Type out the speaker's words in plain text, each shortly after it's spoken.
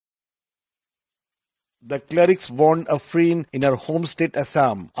The clerics warned Afrin in her home state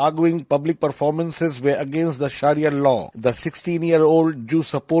Assam, arguing public performances were against the Sharia law. The 16-year-old drew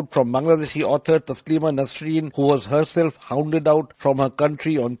support from Bangladeshi author Taslima Nasreen, who was herself hounded out from her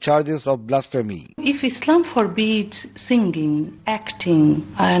country on charges of blasphemy. If Islam forbids singing, acting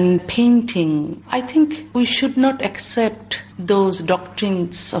and painting, I think we should not accept those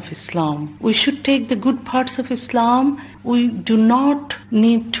doctrines of Islam. We should take the good parts of Islam. We do not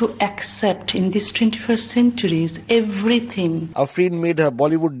need to accept in this 21st century everything. Afrin made her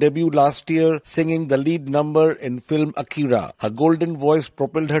Bollywood debut last year singing the lead number in film Akira. Her golden voice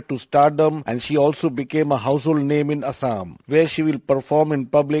propelled her to stardom, and she also became a household name in Assam, where she will perform in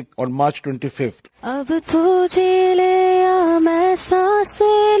public on March 25th.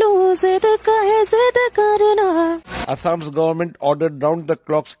 Assam's government ordered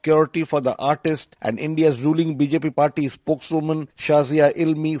round-the-clock security for the artist, and India's ruling BJP party spokeswoman Shazia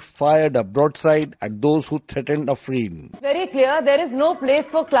Ilmi fired a broadside at those who threatened Afrin. Very clear, there is no place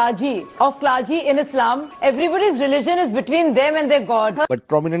for clergy in Islam. Everybody's religion is between them and their God. But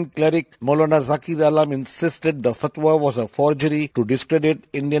prominent cleric Maulana Zakir Alam insisted the fatwa was a forgery to discredit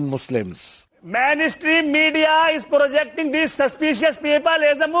Indian Muslims. Mainstream media is projecting these suspicious people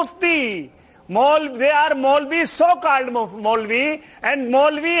as a mufti. They are Maulvi, so-called Maulvi, and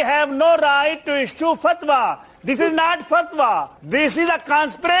Maulvi have no right to issue fatwa. This is not fatwa. This is a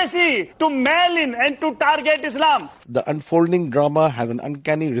conspiracy to mail in and to target Islam. The unfolding drama has an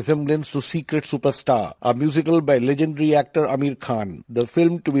uncanny resemblance to Secret Superstar, a musical by legendary actor Amir Khan. The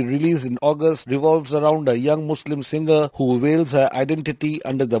film, to be released in August, revolves around a young Muslim singer who veils her identity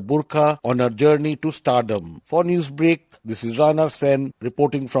under the burqa on her journey to stardom. For Newsbreak, this is Rana Senn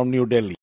reporting from New Delhi.